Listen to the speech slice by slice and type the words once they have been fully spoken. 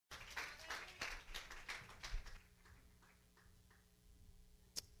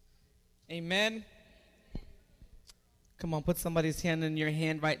Amen. Come on, put somebody's hand in your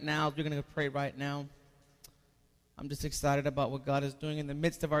hand right now. You're going to pray right now. I'm just excited about what God is doing in the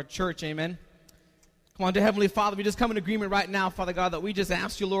midst of our church. Amen. Come on, dear Heavenly Father, we just come in agreement right now, Father God, that we just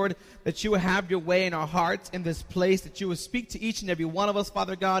ask you, Lord, that you would have your way in our hearts in this place, that you would speak to each and every one of us,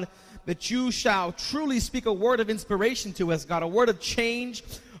 Father God, that you shall truly speak a word of inspiration to us, God, a word of change,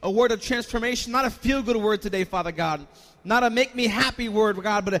 a word of transformation, not a feel-good word today, Father God, not a make-me-happy word,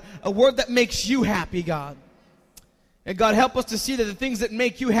 God, but a word that makes you happy, God. And God, help us to see that the things that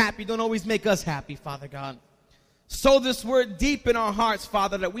make you happy don't always make us happy, Father God. Sow this word deep in our hearts,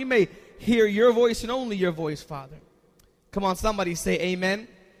 Father, that we may hear your voice and only your voice, Father. Come on, somebody say amen.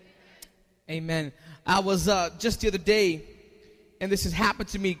 Amen. I was just the other day, and this has happened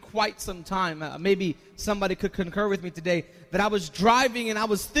to me quite some time. Maybe somebody could concur with me today, that I was driving and I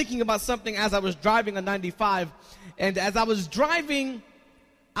was thinking about something as I was driving on 95. And as I was driving,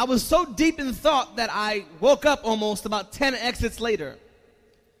 I was so deep in thought that I woke up almost about 10 exits later.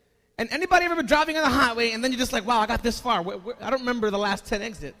 And anybody ever been driving on the highway and then you're just like, wow, I got this far. I don't remember the last 10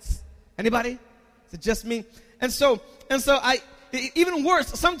 exits. Anybody? Is it just me? And so even worse,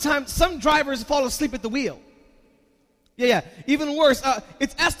 sometimes some drivers fall asleep at the wheel. Yeah. Even worse,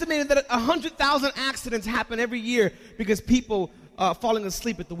 it's estimated that 100,000 accidents happen every year because people falling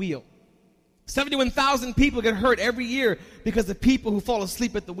asleep at the wheel. 71,000 people get hurt every year because of people who fall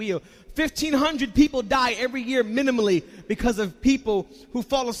asleep at the wheel. 1,500 people die every year minimally because of people who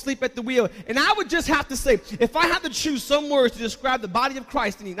fall asleep at the wheel. And I would just have to say, if I had to choose some words to describe the body of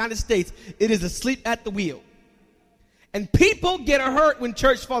Christ in the United States, it is asleep at the wheel. And people get hurt when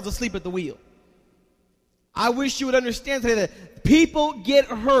church falls asleep at the wheel. I wish you would understand today that people get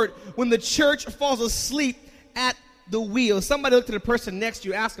hurt when the church falls asleep at the wheel. Somebody look to the person next to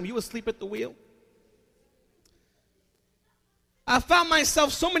you, ask them, you asleep at the wheel? I found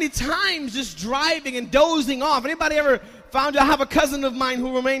myself so many times just driving and dozing off. Anybody ever found I have a cousin of mine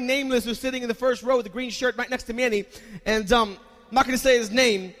who remained nameless who's sitting in the first row with the green shirt right next to Manny. And I'm not going to say his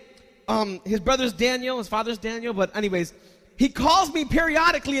name. His brother's Daniel, his father's Daniel. But anyways, he calls me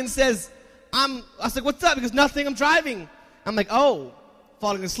periodically and says, I said, what's up? He goes, nothing, I'm driving. I'm like, oh,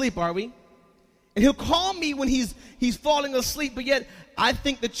 falling asleep, are we? And he'll call me when he's falling asleep, but yet I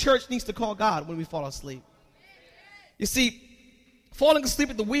think the church needs to call God when we fall asleep. You see, falling asleep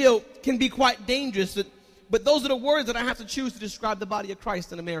at the wheel can be quite dangerous, but those are the words that I have to choose to describe the body of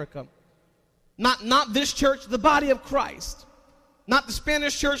Christ in America. Not this church, the body of Christ. Not the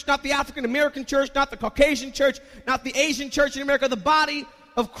Spanish church, not the African American church, not the Caucasian church, not the Asian church in America, the body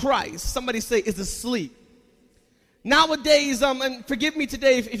of Christ. Somebody say is asleep. Nowadays, and forgive me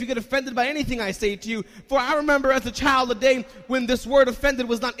today if you get offended by anything I say to you, for I remember as a child a day when this word offended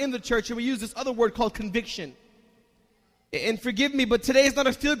was not in the church, and we used this other word called conviction. And forgive me, but today is not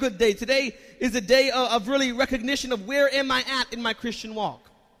a feel-good day. Today is a day of really recognition of where am I at in my Christian walk.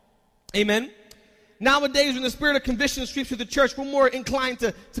 Amen? Nowadays, when the spirit of conviction sweeps through the church, we're more inclined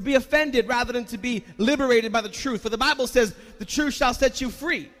to be offended rather than to be liberated by the truth. For the Bible says, the truth shall set you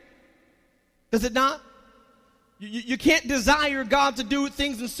free. Does it not? You can't desire God to do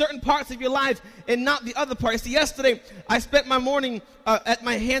things in certain parts of your life and not the other parts. See, yesterday, I spent my morning at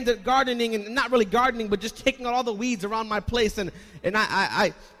my hand at gardening, and not really gardening, but just taking out all the weeds around my place. And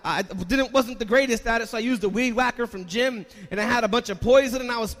I wasn't the greatest at it, so I used a weed whacker from Jim, and I had a bunch of poison,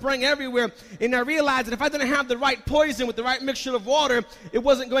 and I was spraying everywhere. And I realized that if I didn't have the right poison with the right mixture of water, it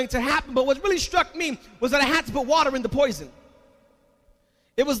wasn't going to happen. But what really struck me was that I had to put water in the poison.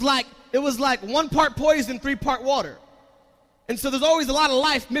 It was like 1 part poison, 3 part water. And so there's always a lot of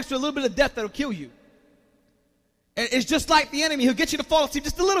life mixed with a little bit of death that'll kill you. And it's just like the enemy. He'll get you to fall asleep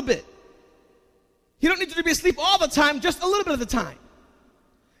just a little bit. He don't need you to be asleep all the time, just a little bit of the time.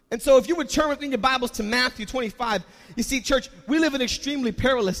 And so if you would turn with me in your Bibles to Matthew 25, you see, church, we live in extremely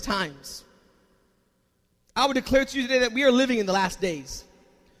perilous times. I would declare to you today that we are living in the last days.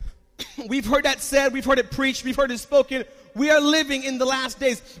 We've heard that said, we've heard it preached, we've heard it spoken. We are living in the last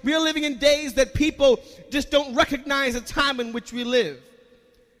days. We are living in days that people just don't recognize the time in which we live.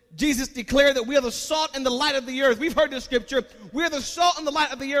 Jesus declared that we are the salt and the light of the earth. We've heard this scripture. We are the salt and the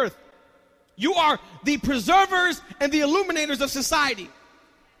light of the earth. You are the preservers and the illuminators of society.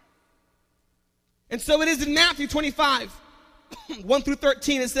 And so it is in Matthew 25, 1 through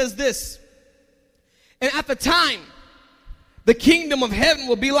 13, it says this. And at the time, the kingdom of heaven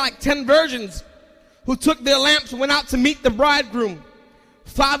will be like 10 virgins who took their lamps and went out to meet the bridegroom.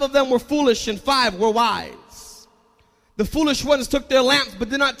 5 of them were foolish and 5 were wise. The foolish ones took their lamps but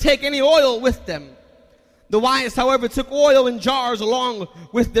did not take any oil with them. The wise, however, took oil in jars along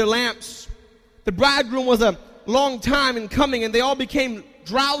with their lamps. The bridegroom was a long time in coming, and they all became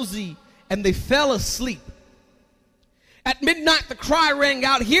drowsy and they fell asleep. At midnight the cry rang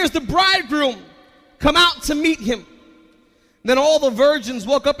out, "Here's the bridegroom, come out to meet him." Then all the virgins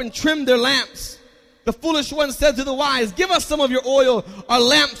woke up and trimmed their lamps. The foolish one said to the wise, "Give us some of your oil, our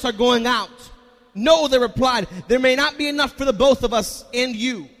lamps are going out." "No," they replied, "there may not be enough for the both of us and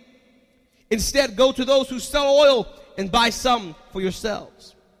you. Instead, go to those who sell oil and buy some for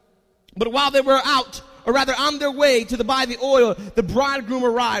yourselves." But while they were out, or rather on their way to buy the oil, the bridegroom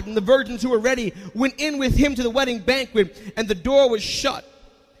arrived, and the virgins who were ready went in with him to the wedding banquet, and the door was shut.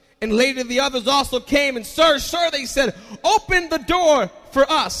 And later the others also came, and "Sir, sir," they said, "open the door for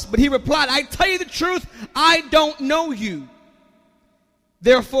us." But he replied, "I tell you the truth, I don't know you.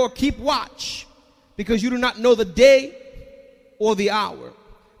 Therefore keep watch, because you do not know the day or the hour."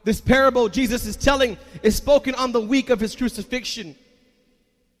 This parable Jesus is telling is spoken on the week of his crucifixion.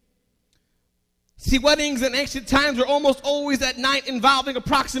 See, weddings in ancient times were almost always at night, involving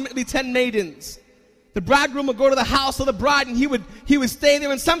approximately 10 maidens. The bridegroom would go to the house of the bride, and he would stay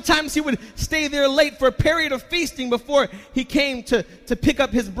there, and sometimes he would stay there late for a period of feasting before he came to pick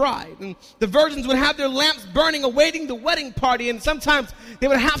up his bride. And the virgins would have their lamps burning, awaiting the wedding party, and sometimes they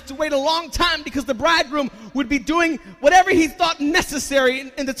would have to wait a long time because the bridegroom would be doing whatever he thought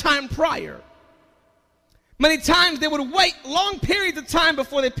necessary in the time prior. Many times they would wait long periods of time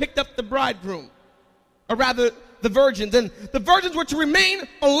before they picked up the bridegroom, or rather the virgins. And the virgins were to remain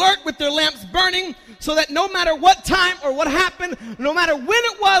alert with their lamps burning, so that no matter what time or what happened, no matter when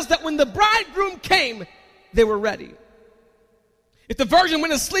it was, that when the bridegroom came, they were ready. If the virgin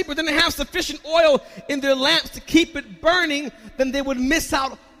went to sleep or didn't have sufficient oil in their lamps to keep it burning, then they would miss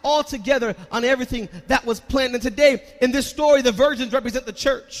out altogether on everything that was planned. And today, in this story, the virgins represent the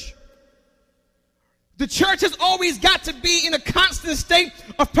church. The church has always got to be in a constant state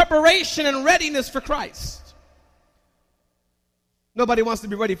of preparation and readiness for Christ. Nobody wants to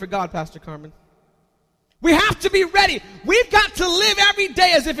be ready for God, Pastor Carmen. We have to be ready. We've got to live every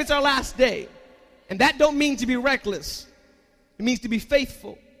day as if it's our last day. And that don't mean to be reckless. It means to be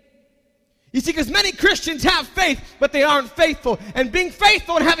faithful. You see, because many Christians have faith, but they aren't faithful. And being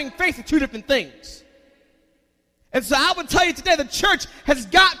faithful and having faith are two different things. And so I would tell you today, the church has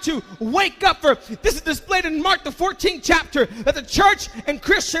got to wake up. For this is displayed in Mark, the 14th chapter, that the church and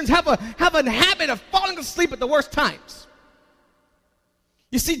Christians have a habit of falling asleep at the worst times.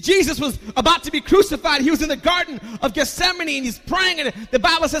 You see, Jesus was about to be crucified. He was in the Garden of Gethsemane, and he's praying, and the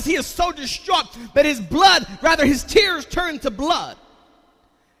Bible says he is so distraught that his tears turned to blood.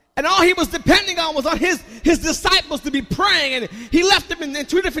 And all he was depending on was on his disciples to be praying. And he left them in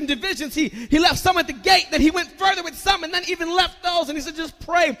two different divisions. He left some at the gate, then he went further with some, and then even left those. And he said, just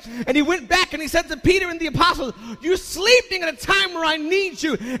pray. And he went back and he said to Peter and the apostles, "You're sleeping at a time where I need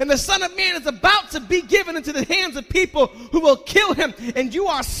you. And the Son of Man is about to be given into the hands of people who will kill him. And you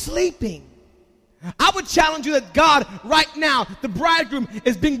are sleeping." I would challenge you that God, right now, the bridegroom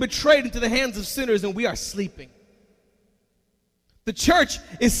is being betrayed into the hands of sinners, and we are sleeping. The church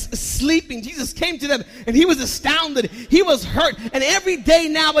is sleeping. Jesus came to them and he was astounded. He was hurt. And every day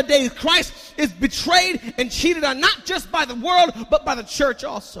nowadays, Christ is betrayed and cheated on, not just by the world, but by the church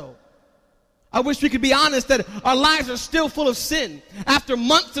also. I wish we could be honest that our lives are still full of sin. After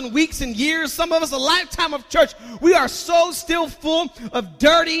months and weeks and years, some of us a lifetime of church, we are so still full of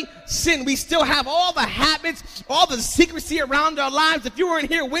dirty sin. We still have all the habits, all the secrecy around our lives. If you weren't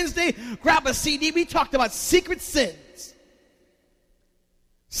here Wednesday, grab a CD. We talked about secret sins.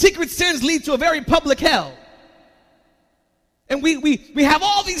 Secret sins lead to a very public hell. And we have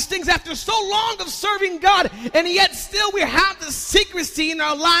all these things after so long of serving God, and yet still we have the secrecy in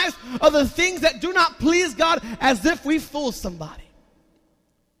our lives of the things that do not please God, as if we fool somebody.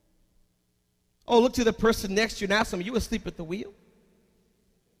 Oh, look to the person next to you and ask them, "Are you asleep at the wheel?"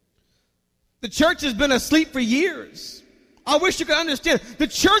 The church has been asleep for years. I wish you could understand. The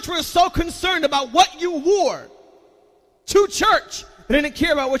church was so concerned about what you wore to church, they didn't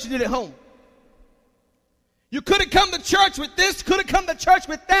care about what you did at home. You could have come to church with this, could have come to church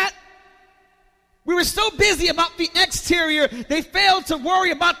with that. We were so busy about the exterior, they failed to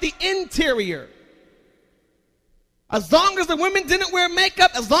worry about the interior. As long as the women didn't wear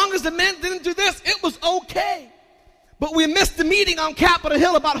makeup, as long as the men didn't do this, it was okay. But we missed the meeting on Capitol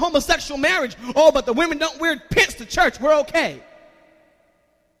Hill about homosexual marriage. Oh, but the women don't wear pants to church. We're okay.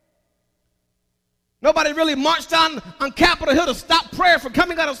 Nobody really marched on Capitol Hill to stop prayer from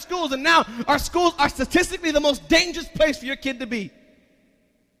coming out of schools, and now our schools are statistically the most dangerous place for your kid to be.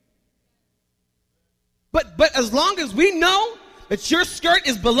 But as long as we know that your skirt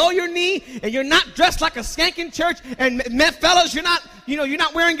is below your knee and you're not dressed like a skank in church, and fellas, you're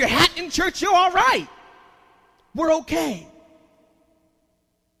not wearing your hat in church, you're all right. We're okay.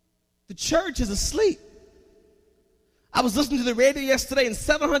 The church is asleep. I was listening to the radio yesterday, and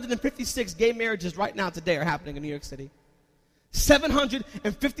 756 gay marriages right now today are happening in New York City.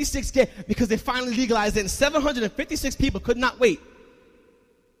 756 gay, because they finally legalized it, and 756 people could not wait.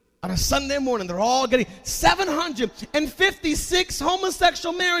 On a Sunday morning, they're all getting 756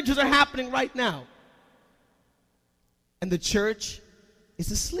 homosexual marriages are happening right now. And the church is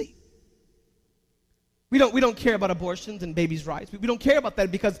asleep. We don't care about abortions and babies' rights. We don't care about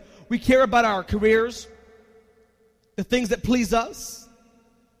that because we care about our careers, the things that please us.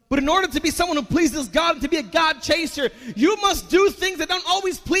 But in order to be someone who pleases God and to be a God chaser, you must do things that don't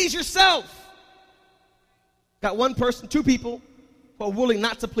always please yourself. Got one person, two people who are willing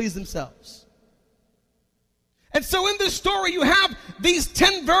not to please themselves. And so in this story, you have these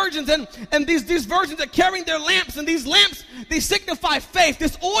 10 virgins, and these virgins are carrying their lamps, and these lamps, they signify faith.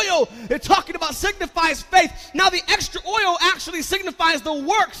 This oil they're talking about signifies faith. Now the extra oil actually signifies the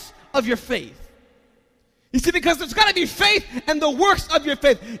works of your faith. You see, because there's got to be faith and the works of your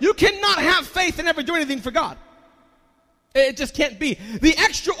faith. You cannot have faith and never do anything for God. It just can't be. The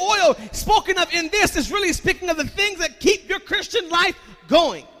extra oil spoken of in this is really speaking of the things that keep your Christian life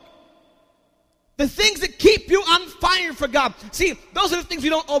going. The things that keep you on fire for God. See, those are the things we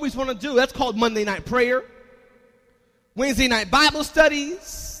don't always want to do. That's called Monday night prayer, Wednesday night Bible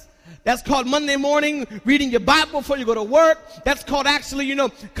studies. That's called Monday morning reading your Bible before you go to work. That's called actually,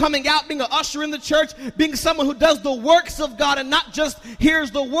 coming out, being an usher in the church, being someone who does the works of God and not just hears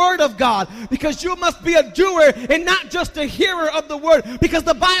the word of God. Because you must be a doer and not just a hearer of the word. Because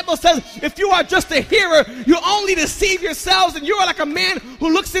the Bible says if you are just a hearer, you only deceive yourselves, and you are like a man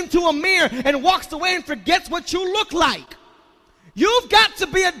who looks into a mirror and walks away and forgets what you look like. You've got to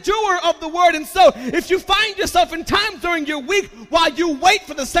be a doer of the word. And so if you find yourself in times during your week while you wait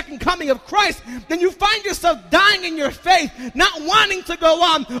for the second coming of Christ, then you find yourself dying in your faith, not wanting to go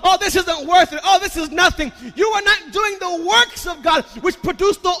on. Oh, this isn't worth it. Oh, this is nothing. You are not doing the works of God, which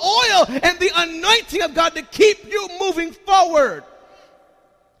produce the oil and the anointing of God to keep you moving forward.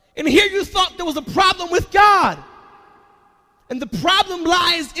 And here you thought there was a problem with God. And the problem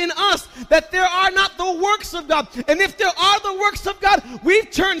lies in us, that there are not the works of God. And if there are the works of God,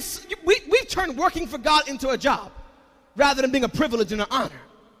 we've turned working for God into a job rather than being a privilege and an honor.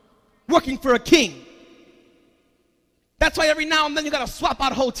 Working for a king. That's why every now and then you got to swap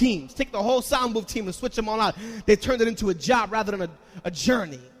out whole teams. Take the whole sound booth team and switch them all out. They turned it into a job rather than a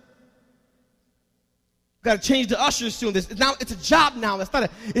journey. Got to change the ushers soon. It's a job now.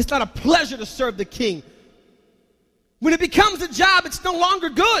 It's not a pleasure to serve the king. When it becomes a job, it's no longer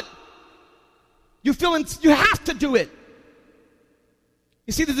good. You have to do it.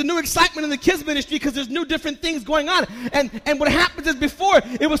 You see, there's a new excitement in the kids ministry because there's new different things going on. And what happens is before,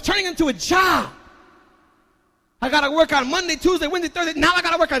 it was turning into a job. I got to work on Monday, Tuesday, Wednesday, Thursday. Now I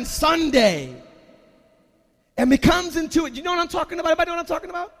got to work on Sunday. And it comes into it. You know what I'm talking about? Everybody know what I'm talking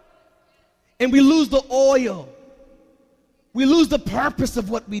about? And we lose the oil. We lose the purpose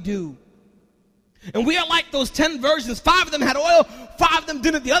of what we do. And we are like those 10 virgins. 5 of them had oil, 5 of them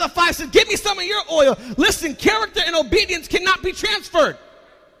didn't. The other 5 said, give me some of your oil. Listen, character and obedience cannot be transferred.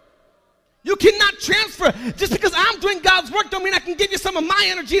 You cannot transfer. Just because I'm doing God's work don't mean I can give you some of my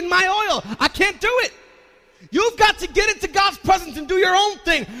energy and my oil. I can't do it. You've got to get into God's presence and do your own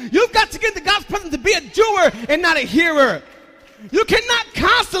thing. You've got to get into God's presence to be a doer and not a hearer. You cannot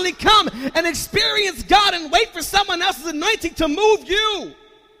constantly come and experience God and wait for someone else's anointing to move you.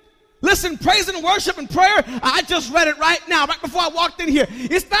 Listen, praise and worship and prayer, I just read it right now, right before I walked in here.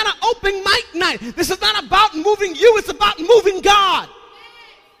 It's not an open mic night. This is not about moving you. It's about moving God.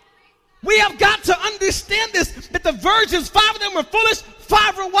 We have got to understand this, that the virgins, 5 of them were foolish,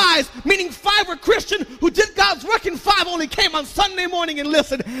 5 were wise, meaning 5 were Christian who did God's work, and 5 only came on Sunday morning and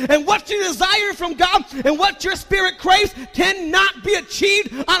listened. And what you desire from God and what your spirit craves cannot be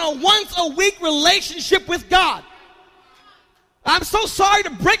achieved on a once-a-week relationship with God. I'm so sorry to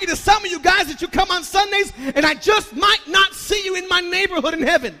break it to some of you guys that you come on Sundays and I just might not see you in my neighborhood in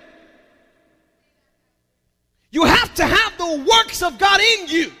heaven. You have to have the works of God in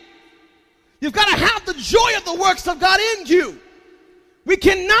you. You've got to have the joy of the works of God in you. We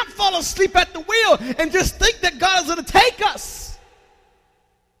cannot fall asleep at the wheel and just think that God is going to take us.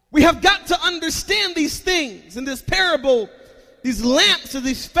 We have got to understand these things in this parable, these lamps of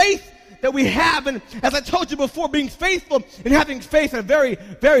this faith that we have. And as I told you before, being faithful and having faith are very,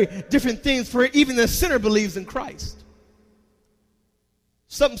 very different things, for even the sinner believes in Christ.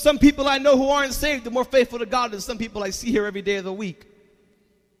 Some people I know who aren't saved are more faithful to God than some people I see here every day of the week.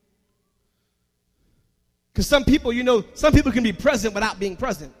 Because some people can be present without being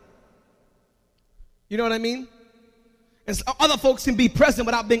present. You know what I mean? And so other folks can be present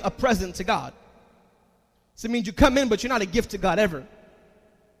without being a present to God. So it means you come in, but you're not a gift to God ever.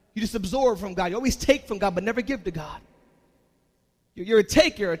 You just absorb from God. You always take from God, but never give to God. You're a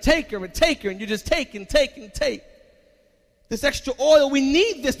taker, and you just take and take and take. This extra oil, we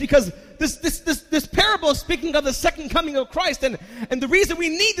need this because this parable is speaking of the second coming of Christ. And the reason we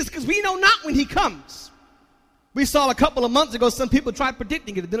need this is because we know not when he comes. We saw a couple of months ago, some people tried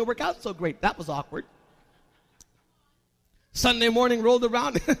predicting it. It didn't work out so great. That was awkward. Sunday morning rolled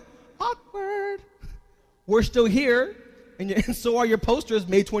around. Awkward. We're still here, and so are your posters,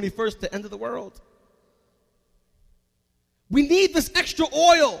 May 21st, the end of the world. We need this extra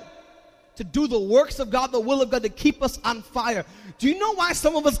oil to do the works of God, the will of God, to keep us on fire. Do you know why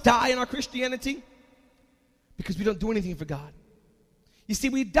some of us die in our Christianity? Because we don't do anything for God. You see,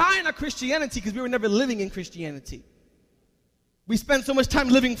 we die in our Christianity because we were never living in Christianity. We spend so much time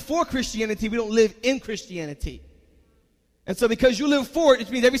living for Christianity, we don't live in Christianity. And so because you live for it, it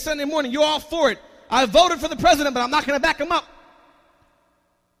means every Sunday morning you're all for it. I voted for the president, but I'm not going to back him up.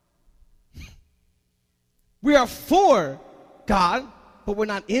 We are for God, but we're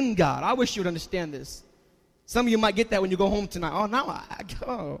not in God. I wish you would understand this. Some of you might get that when you go home tonight. Oh, now I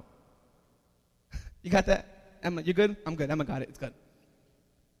go. You got that? Emma, you good? I'm good. Emma got it. It's good.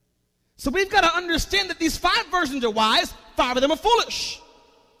 So we've got to understand that these 5 virgins are wise, 5 of them are foolish.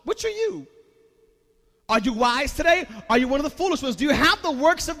 Which are you? Are you wise today? Are you one of the foolish ones? Do you have the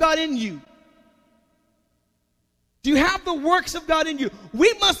works of God in you? Do you have the works of God in you?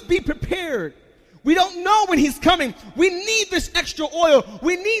 We must be prepared. We don't know when he's coming. We need this extra oil.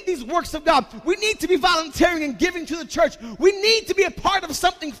 We need these works of God. We need to be volunteering and giving to the church. We need to be a part of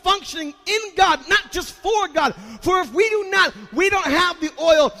something functioning in God, not just for God. For if we do not, we don't have the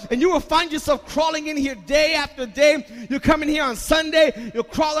oil, and you will find yourself crawling in here day after day. You're coming here on Sunday. You're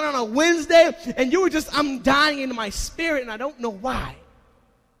crawling on a Wednesday, and you were just, I'm dying in my spirit, and I don't know why.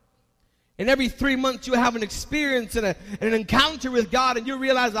 And every 3 months you have an experience and an encounter with God, and you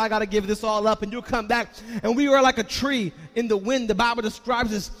realize, I got to give this all up, and you come back, and we are like a tree in the wind. The Bible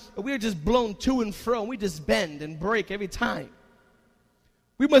describes us, we are just blown to and fro, and we just bend and break every time.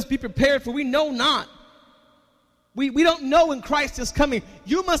 We must be prepared, for we know not. We don't know when Christ is coming.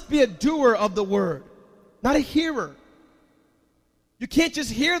 You must be a doer of the word, not a hearer. You can't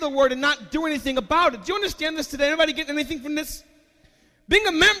just hear the word and not do anything about it. Do you understand this today? Anybody getting anything from this? Being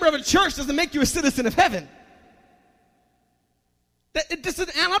a member of a church doesn't make you a citizen of heaven. It doesn't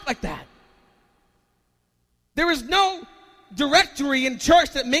add up like that. There is no directory in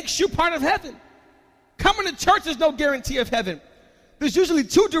church that makes you part of heaven. Coming to church is no guarantee of heaven. There's usually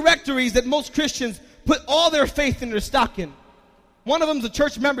 2 directories that most Christians put all their faith in their stock in. One of them is a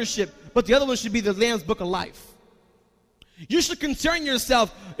church membership, but the other one should be the Lamb's Book of Life. You should concern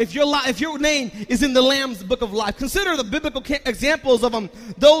yourself if your name is in the Lamb's Book of Life. Consider the biblical examples of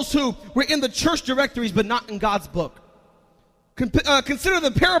those who were in the church directories but not in God's book. Consider the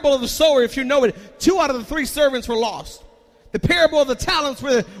parable of the sower, if you know it. 2 out of the 3 servants were lost. The parable of the talents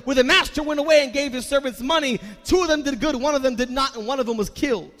where the master went away and gave his servants money. 2 of them did good, 1 of them did not, and 1 of them was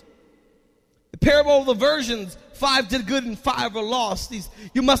killed. The parable of the virgins, 5 did good and 5 were lost.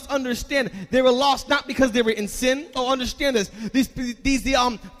 You must understand, they were lost not because they were in sin. Oh, understand this. These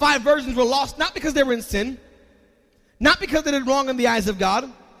 5 virgins were lost not because they were in sin, not because they did wrong in the eyes of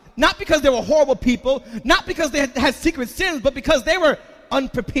God, not because they were horrible people, not because they had secret sins, but because they were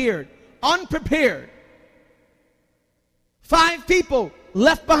unprepared. Unprepared. 5 people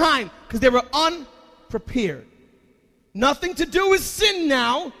left behind because they were unprepared. Nothing to do with sin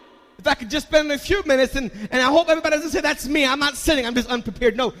now. If I could just spend a few minutes, and I hope everybody doesn't say, that's me, I'm not sinning, I'm just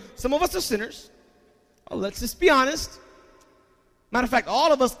unprepared. No, some of us are sinners. Oh, let's just be honest. Matter of fact,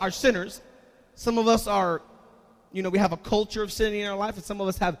 all of us are sinners. Some of us are, we have a culture of sinning in our life, and some of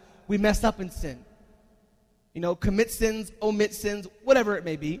us we mess up in sin. Commit sins, omit sins, whatever it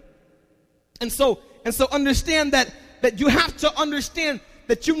may be. And so understand that you have to understand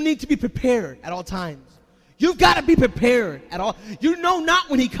that you need to be prepared at all times. You've got to be prepared at all. You know not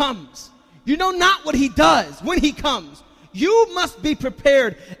when he comes. You know not what he does when he comes. You must be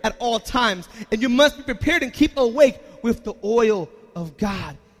prepared at all times. And you must be prepared and keep awake with the oil of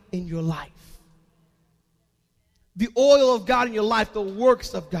God in your life. The oil of God in your life, the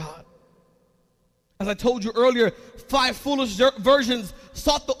works of God. As I told you earlier, 5 foolish virgins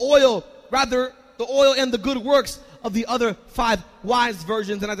sought the oil and the good works of the other 5 wise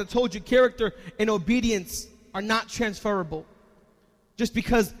virgins. And as I told you, character and obedience are not transferable. Just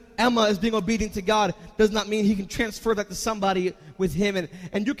because Emma is being obedient to God does not mean he can transfer that to somebody with him.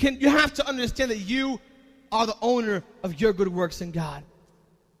 And you have to understand that you are the owner of your good works in God.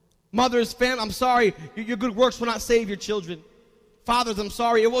 Mothers, family, I'm sorry, your good works will not save your children. Fathers, I'm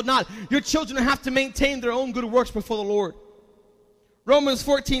sorry, it will not. Your children have to maintain their own good works before the Lord. Romans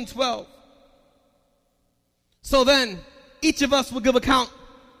 14:12. So then, each of us will give account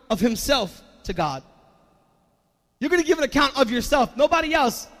of himself to God. You're going to give an account of yourself, nobody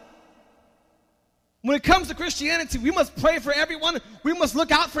else. When it comes to Christianity, we must pray for everyone. We must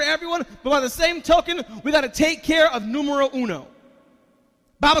look out for everyone. But by the same token, we got to take care of numero uno.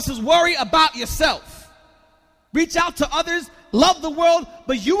 Bible says, worry about yourself. Reach out to others. Love the world.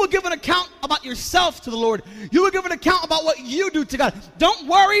 But you will give an account about yourself to the Lord. You will give an account about what you do to God. Don't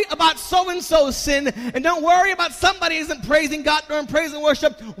worry about so-and-so's sin. And don't worry about somebody isn't praising God during praise and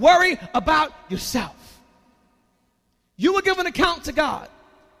worship. Worry about yourself. You will give an account to God.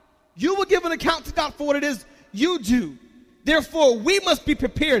 You will give an account to God for what it is you do. Therefore, we must be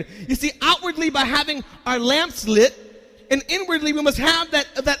prepared. You see, outwardly by having our lamps lit, and inwardly we must have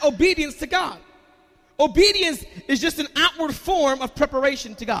that obedience to God. Obedience is just an outward form of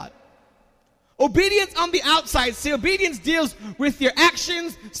preparation to God. Obedience on the outside. See, obedience deals with your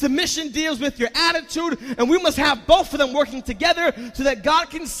actions. Submission deals with your attitude. And we must have both of them working together so that God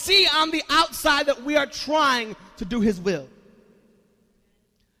can see on the outside that we are trying to do his will.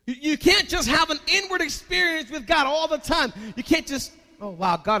 You can't just have an inward experience with God all the time. You can't just, oh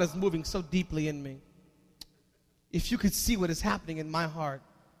wow, God is moving so deeply in me. If you could see what is happening in my heart,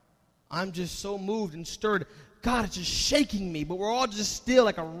 I'm just so moved and stirred. God is just shaking me, but we're all just still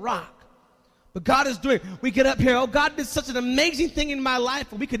like a rock. But God is doing, we get up here, oh, God did such an amazing thing in my life,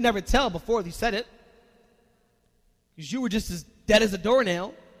 but we could never tell before he said it. Because you were just as dead as a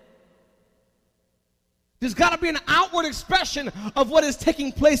doornail. There's got to be an outward expression of what is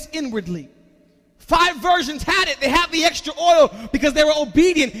taking place inwardly. 5 virgins had it. They had the extra oil because they were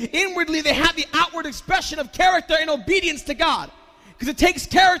obedient. Inwardly, they had the outward expression of character and obedience to God. Because it takes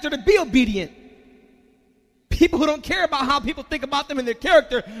character to be obedient. People who don't care about how people think about them and their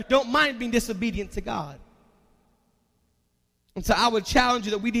character don't mind being disobedient to God. And so I would challenge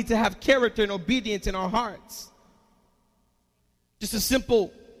you that we need to have character and obedience in our hearts. Just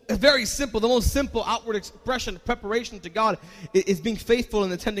very simple, the most simple outward expression of preparation to God is being faithful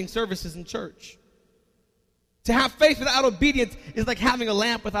and attending services in church. To have faith without obedience is like having a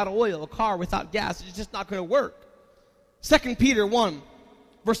lamp without oil, a car without gas. It's just not going to work. 2 Peter 1,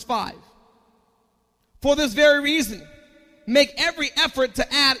 verse 5. For this very reason, make every effort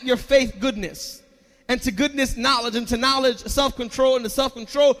to add your faith goodness, and to goodness knowledge, and to knowledge self-control, and to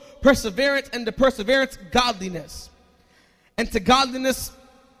self-control perseverance, and to perseverance godliness, and to godliness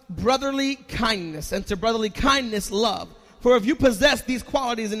brotherly kindness, and to brotherly kindness love. For if you possess these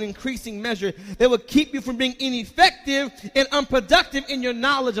qualities in increasing measure, they will keep you from being ineffective and unproductive in your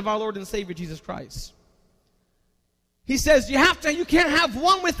knowledge of our Lord and Savior Jesus Christ. He says you can't have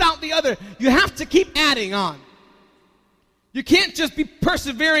one without the other. You have to keep adding on. You can't just be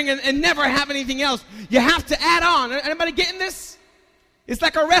persevering and never have anything else. You have to add on. Anybody getting this? It's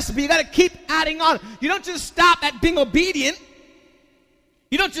like a recipe. You got to keep adding on. You don't just stop at being obedient.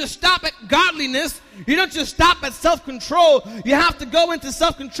 You don't just stop at godliness. You don't just stop at self-control. You have to go into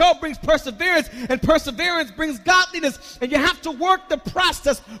self-control brings perseverance, and perseverance brings godliness. And you have to work the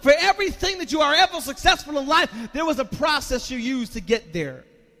process. For everything that you are ever successful in life, there was a process you used to get there.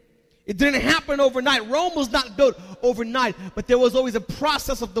 It didn't happen overnight. Rome was not built overnight, but there was always a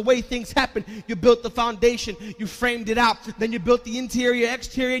process of the way things happened. You built the foundation, you framed it out, then you built the interior,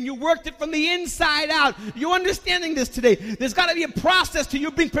 exterior, and you worked it from the inside out. You're understanding this today. There's got to be a process to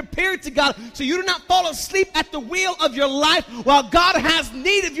you being prepared to God so you do not fall asleep at the wheel of your life while God has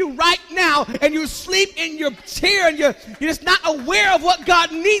need of you right now, and you sleep in your chair and you're just not aware of what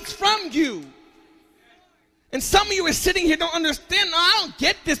God needs from you. And some of you are sitting here don't understand. No, I don't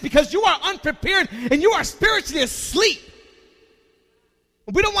get this because you are unprepared and you are spiritually asleep.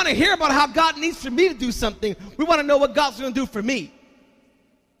 We don't want to hear about how God needs for me to do something. We want to know what God's going to do for me.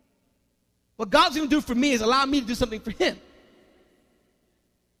 What God's going to do for me is allow me to do something for him.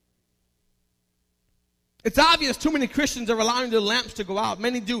 It's obvious too many Christians are allowing their lamps to go out.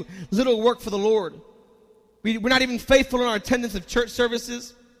 Many do little work for the Lord. We're not even faithful in our attendance of church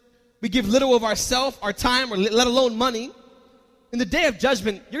services. We give little of ourselves, our time, or let alone money. In the day of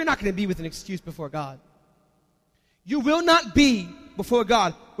judgment, you're not going to be with an excuse before God. You will not be before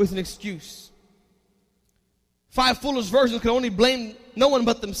God with an excuse. 5 foolish virgins can only blame no one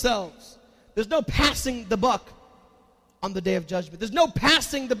but themselves. There's no passing the buck on the day of judgment. There's no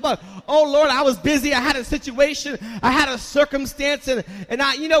passing the buck. Oh, Lord, I was busy. I had a situation. I had a circumstance. And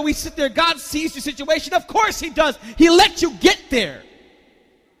we sit there. God sees your situation. Of course he does. He let you get there.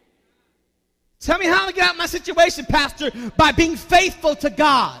 Tell me how to get out of my situation, Pastor, by being faithful to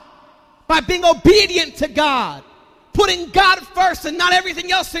God. by being obedient to God. Putting God first and not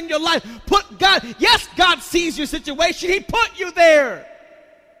everything else in your life. Put God. Yes, God sees your situation. He put you there.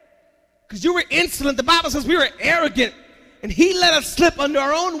 Because you were insolent. The Bible says we were arrogant. And he let us slip under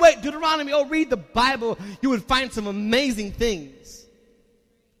our own weight. Deuteronomy, read the Bible. You would find some amazing things.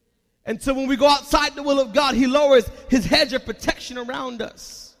 And so when we go outside the will of God, he lowers his hedge of protection around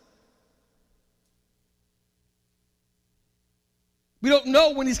us. We don't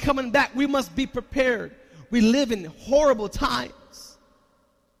know when he's coming back. We must be prepared. We live in horrible times.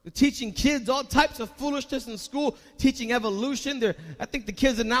 They're teaching kids all types of foolishness in school, teaching evolution. I think the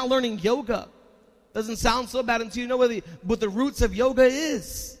kids are now learning yoga. Doesn't sound so bad until you know what the roots of yoga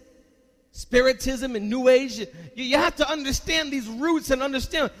is. Spiritism and New Age. You have to understand these roots and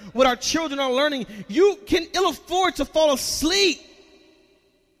understand what our children are learning. You can ill afford to fall asleep.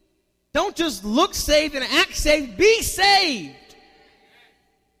 Don't just look saved and act saved. Be saved.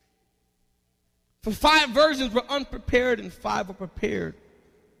 For 5 virgins were unprepared and 5 were prepared.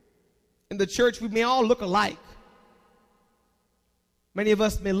 In the church, we may all look alike. Many of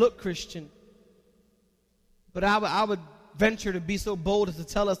us may look Christian. But I would venture to be so bold as to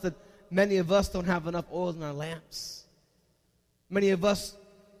tell us that many of us don't have enough oil in our lamps. Many of us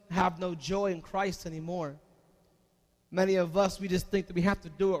have no joy in Christ anymore. Many of us, we just think that we have to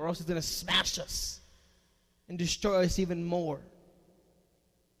do it or else he's going to smash us and destroy us even more.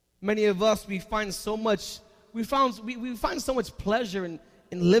 Many of us, we find so much pleasure in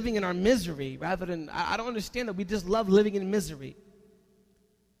living in our misery rather than, I don't understand that we just love living in misery.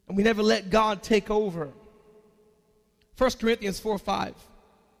 And we never let God take over. 1 Corinthians 4:5.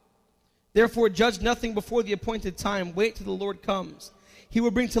 Therefore, judge nothing before the appointed time. Wait till the Lord comes. He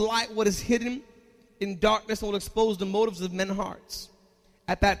will bring to light what is hidden in darkness and will expose the motives of men's hearts.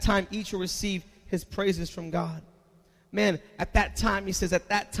 At that time, each will receive his praises from God. Man, at that time, he says, at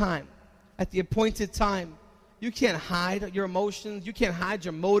that time, at the appointed time, you can't hide your emotions. You can't hide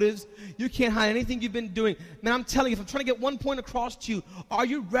your motives. You can't hide anything you've been doing. Man, I'm telling you, if I'm trying to get one point across to you, are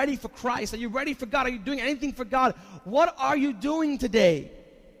you ready for Christ? Are you ready for God? Are you doing anything for God? What are you doing today?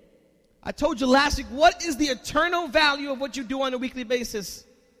 I told you last week, what is the eternal value of what you do on a weekly basis?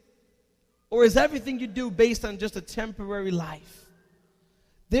 Or is everything you do based on just a temporary life?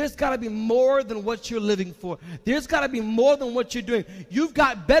 There's got to be more than what you're living for. There's got to be more than what you're doing. You've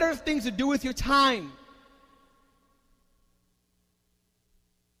got better things to do with your time.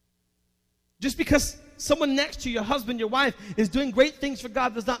 Just because someone next to you, your husband, your wife, is doing great things for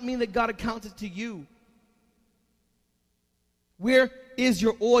God does not mean that God accounted to you. Where is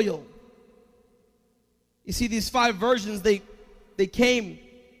your oil? You see, these 5 virgins, they came,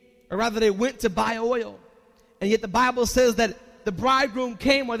 or rather they went to buy oil. And yet the Bible says that the bridegroom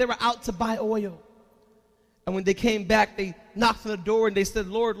came while they were out to buy oil. And when they came back, they knocked on the door and they said,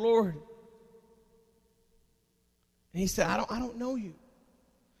 Lord, Lord. And he said, I don't know you.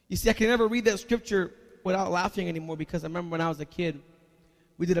 You see, I can never read that scripture without laughing anymore because I remember when I was a kid,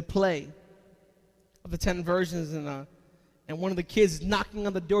 we did a play of the 10 virgins and one of the kids is knocking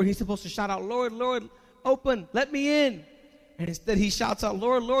on the door. He's supposed to shout out, Lord, Lord, open, let me in. And instead he shouts out,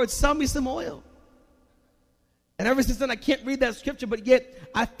 Lord, Lord, sell me some oil. And ever since then, I can't read that scripture, but yet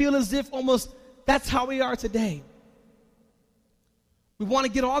I feel as if almost that's how we are today. We want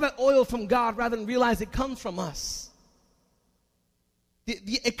to get all that oil from God rather than realize it comes from us.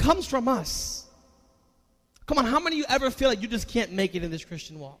 It comes from us. Come on, how many of you ever feel like you just can't make it in this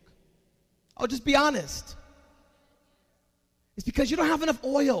Christian walk? Oh, just be honest. It's because you don't have enough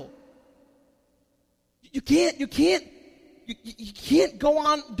oil. You can't go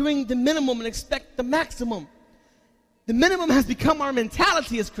on doing the minimum and expect the maximum. The minimum has become our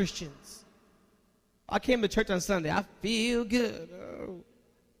mentality as Christians. I came to church on Sunday. I feel good. Oh.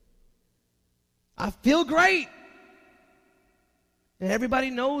 I feel great. And everybody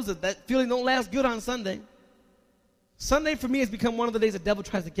knows that feeling don't last good on Sunday. Sunday for me has become one of the days the devil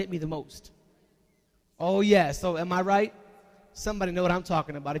tries to get me the most. Oh, yeah. So am I right? Somebody know what I'm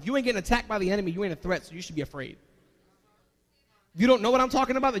talking about. If you ain't getting attacked by the enemy, you ain't a threat, so you should be afraid. If you don't know what I'm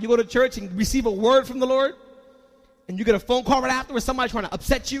talking about, that you go to church and receive a word from the Lord, and you get a phone call right afterwards, somebody trying to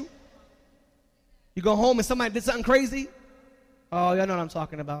upset you. You go home and somebody did something crazy. Oh, y'all know what I'm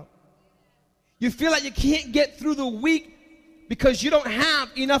talking about. You feel like you can't get through the week because you don't have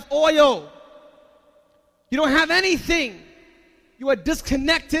enough oil. You don't have anything. You are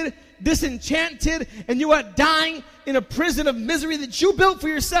disconnected, disenchanted, and you are dying in a prison of misery that you built for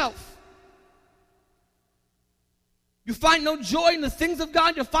yourself. You find no joy in the things of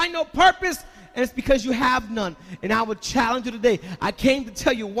God. You find no purpose, and it's because you have none. And I would challenge you today. I came to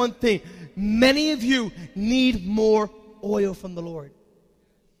tell you one thing. Many of you need more oil from the Lord.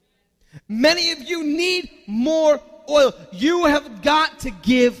 Many of you need more oil. You have got to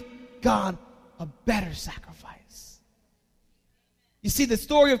give God a better sacrifice. You see the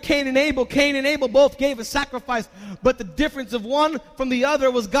story of Cain and Abel both gave a sacrifice, but the difference of one from the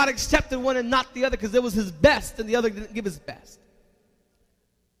other was God accepted one and not the other because it was his best and the other didn't give his best.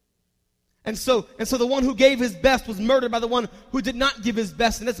 And so the one who gave his best was murdered by the one who did not give his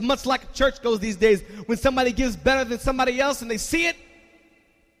best. And it's much like church goes these days. When somebody gives better than somebody else and they see it,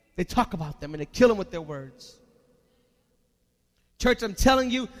 they talk about them and they kill them with their words. Church, I'm telling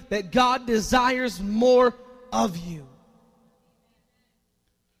you that God desires more of you.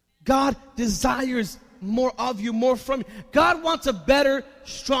 God desires more of you, more from you. God wants a better,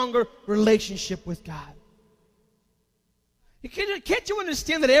 stronger relationship with God. Can't you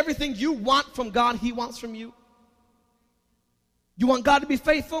understand that everything you want from God, he wants from you? You want God to be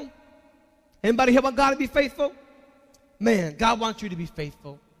faithful? Anybody here want God to be faithful? Man, God wants you to be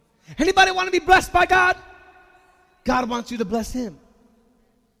faithful. Anybody want to be blessed by God? God wants you to bless him.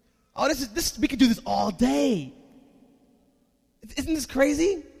 Oh, we could do this all day. Isn't this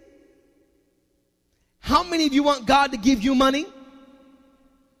crazy? How many of you want God to give you money?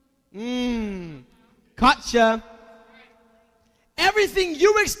 Gotcha. Everything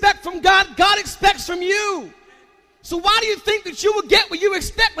you expect from God, God expects from you. So why do you think that you will get what you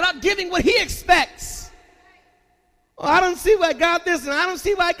expect without giving what he expects? Oh, I don't see why God this and I don't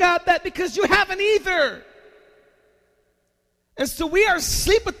see why God that, because you haven't either. And so we are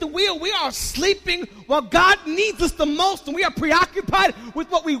asleep at the wheel. We are sleeping while God needs us the most, and we are preoccupied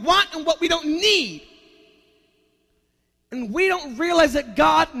with what we want and what we don't need. And we don't realize that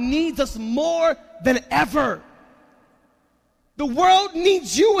God needs us more than ever. The world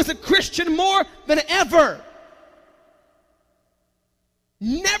needs you as a Christian more than ever.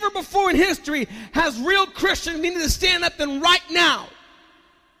 Never before in history has real Christians needed to stand up than right now.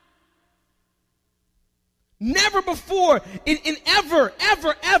 Never before in ever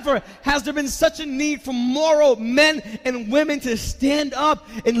has there been such a need for moral men and women to stand up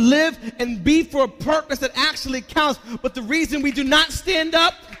and live and be for a purpose that actually counts. But the reason we do not stand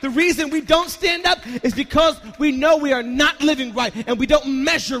up, the reason we don't stand up is because we know we are not living right and we don't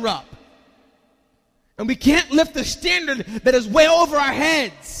measure up. And we can't lift the standard that is way over our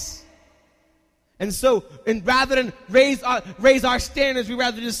heads. And so, rather than raise our standards, we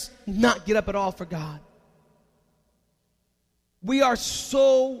rather just not get up at all for God. We are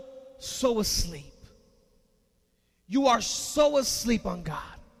so asleep. You are so asleep on God.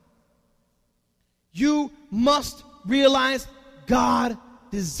 You must realize God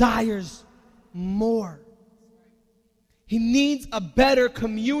desires more. He needs a better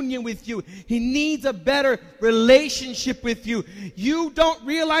communion with you. He needs a better relationship with you. You don't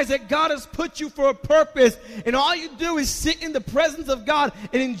realize that God has put you for a purpose, and all you do is sit in the presence of God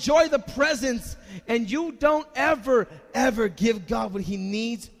and enjoy the presence, and you don't ever give God what he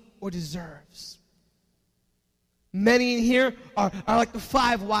needs or deserves. Many in here are like the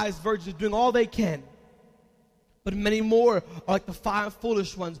 5 wise virgins doing all they can. But many more are like the 5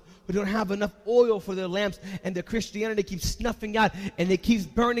 foolish ones who don't have enough oil for their lamps, and their Christianity keeps snuffing out, and it keeps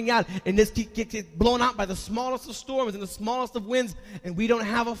burning out, and this gets blown out by the smallest of storms and the smallest of winds, and we don't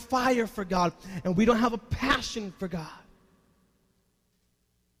have a fire for God, and we don't have a passion for God.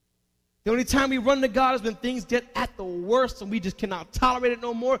 The only time we run to God is when things get at the worst, and we just cannot tolerate it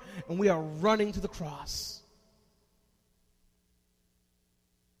no more, and we are running to the cross.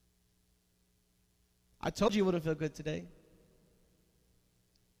 I told you it wouldn't feel good today.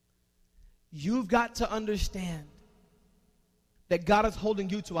 You've got to understand that God is holding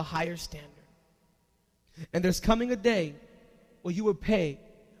you to a higher standard. And there's coming a day where you will pay.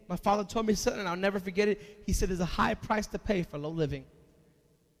 My father told me something, and I'll never forget it. He said there's a high price to pay for low living.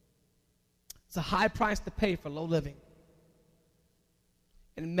 It's a high price to pay for low living.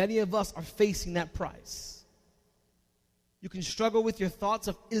 And many of us are facing that price. You can struggle with your thoughts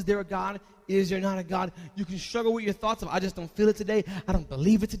of, is there a God? Is there not a God? You can struggle with your thoughts of, I just don't feel it today. I don't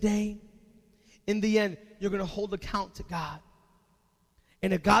believe it today. In the end, you're going to hold account to God.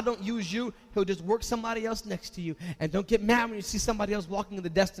 And if God don't use you, he'll just work somebody else next to you. And don't get mad when you see somebody else walking in the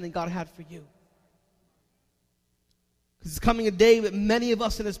destiny God had for you. Because it's coming a day that many of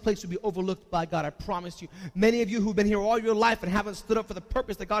us in this place will be overlooked by God, I promise you. Many of you who've been here all your life and haven't stood up for the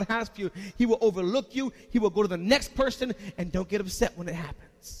purpose that God has for you, he will overlook you. He will go to the next person, and don't get upset when it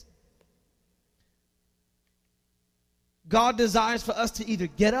happens. God desires for us to either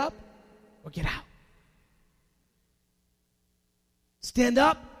get up or get out. Stand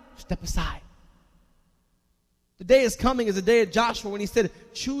up, step aside. The day is coming is the day of Joshua when he said,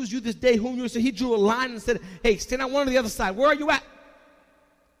 choose you this day whom you will. So he drew a line and said, hey, stand on one or the other side. Where are you at?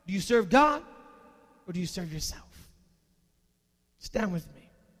 Do you serve God or do you serve yourself? Stand with me.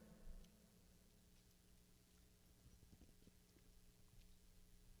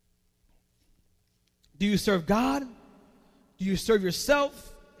 Do you serve God? Do you serve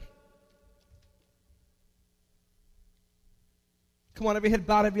yourself? Come on, every head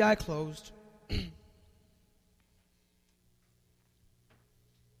bowed, every eye closed.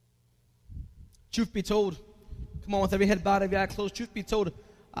 Truth be told, come on, with every head bowed, every eye closed. Truth be told,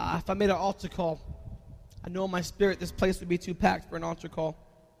 if I made an altar call, I know in my spirit this place would be too packed for an altar call.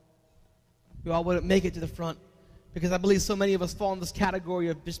 We all wouldn't make it to the front because I believe so many of us fall in this category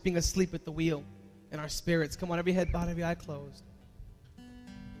of just being asleep at the wheel in our spirits. Come on, every head bowed, every eye closed.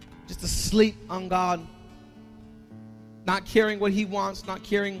 Just asleep on God, not caring what He wants, not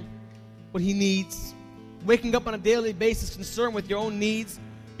caring what He needs, waking up on a daily basis concerned with your own needs,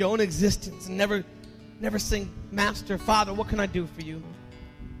 your own existence, and never saying, Master, Father, what can I do for you?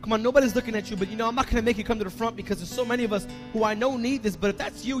 Come on, nobody's looking at you, but I'm not going to make you come to the front because there's so many of us who I know need this. But if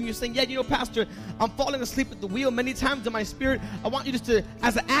that's you and you're saying, yeah, Pastor, I'm falling asleep at the wheel many times in my spirit, I want you just to,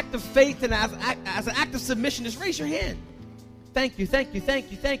 as an act of faith and as an act of submission, just raise your hand. Thank you, thank you,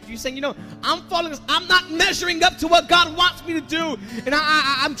 thank you, thank you. You're saying, I'm not measuring up to what God wants me to do. And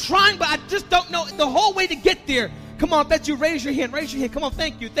I'm trying, but I just don't know the whole way to get there. Come on, bet you raise your hand, raise your hand. Come on,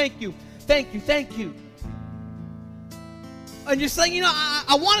 thank you, thank you, thank you, thank you. And you're saying,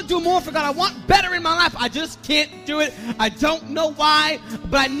 I want to do more for God. I want better in my life. I just can't do it. I don't know why,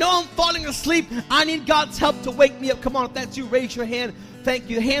 but I know I'm falling asleep. I need God's help to wake me up. Come on, if that's you, raise your hand. Thank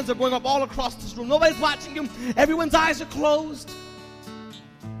you. The hands are going up all across this room. Nobody's watching you. Everyone's eyes are closed.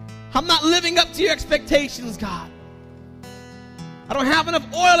 I'm not living up to your expectations, God. I don't have enough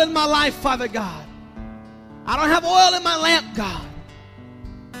oil in my life, Father God. I don't have oil in my lamp, God.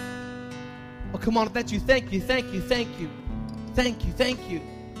 Oh, come on, if that's you, thank you, thank you, thank you. Thank you, thank you.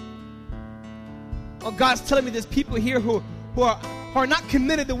 Oh, God's telling me there's people here who are not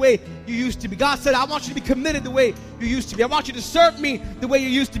committed the way you used to be. God said, I want you to be committed the way you used to be. I want you to serve me the way you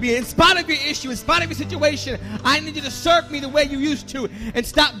used to be. In spite of your issue, in spite of your situation, I need you to serve me the way you used to and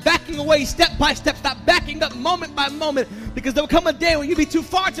stop backing away step by step. Stop backing up moment by moment, because there will come a day when you'll be too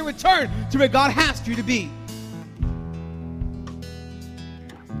far to return to where God has you to be.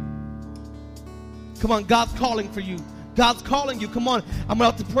 Come on, God's calling for you. God's calling you. Come on, I'm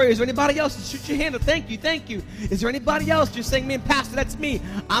about to pray. Is there anybody else? Shoot your hand up. Thank you, thank you. Is there anybody else? You're saying, man, Pastor, that's me.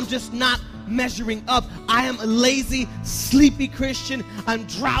 I'm just not measuring up. I am a lazy, sleepy Christian. I'm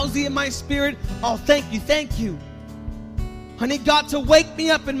drowsy in my spirit. Oh, thank you, thank you. I need God to wake me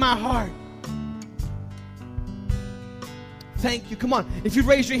up in my heart. Thank you. Come on, if you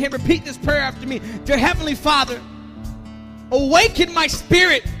raise your hand, repeat this prayer after me. Dear Heavenly Father, awaken my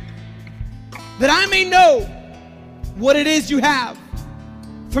spirit that I may know what it is you have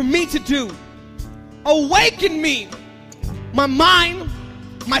for me to do. Awaken me, my mind,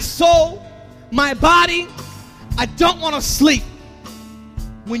 my soul, my body. I don't want to sleep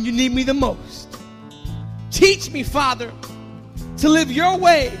when you need me the most. Teach me, Father, to live your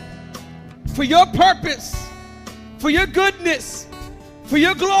way, for your purpose, for your goodness, for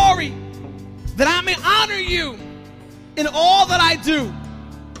your glory, that I may honor you in all that I do,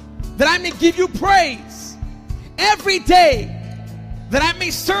 that I may give you praise every day, that I may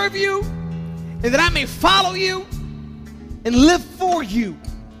serve you and that I may follow you and live for you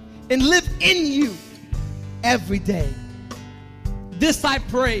and live in you every day. This I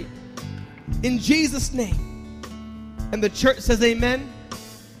pray in Jesus' name. And the church says amen.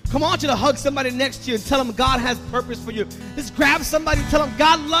 Come on, I want you to hug somebody next to you and tell them God has purpose for you. Just grab somebody and tell them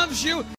God loves you.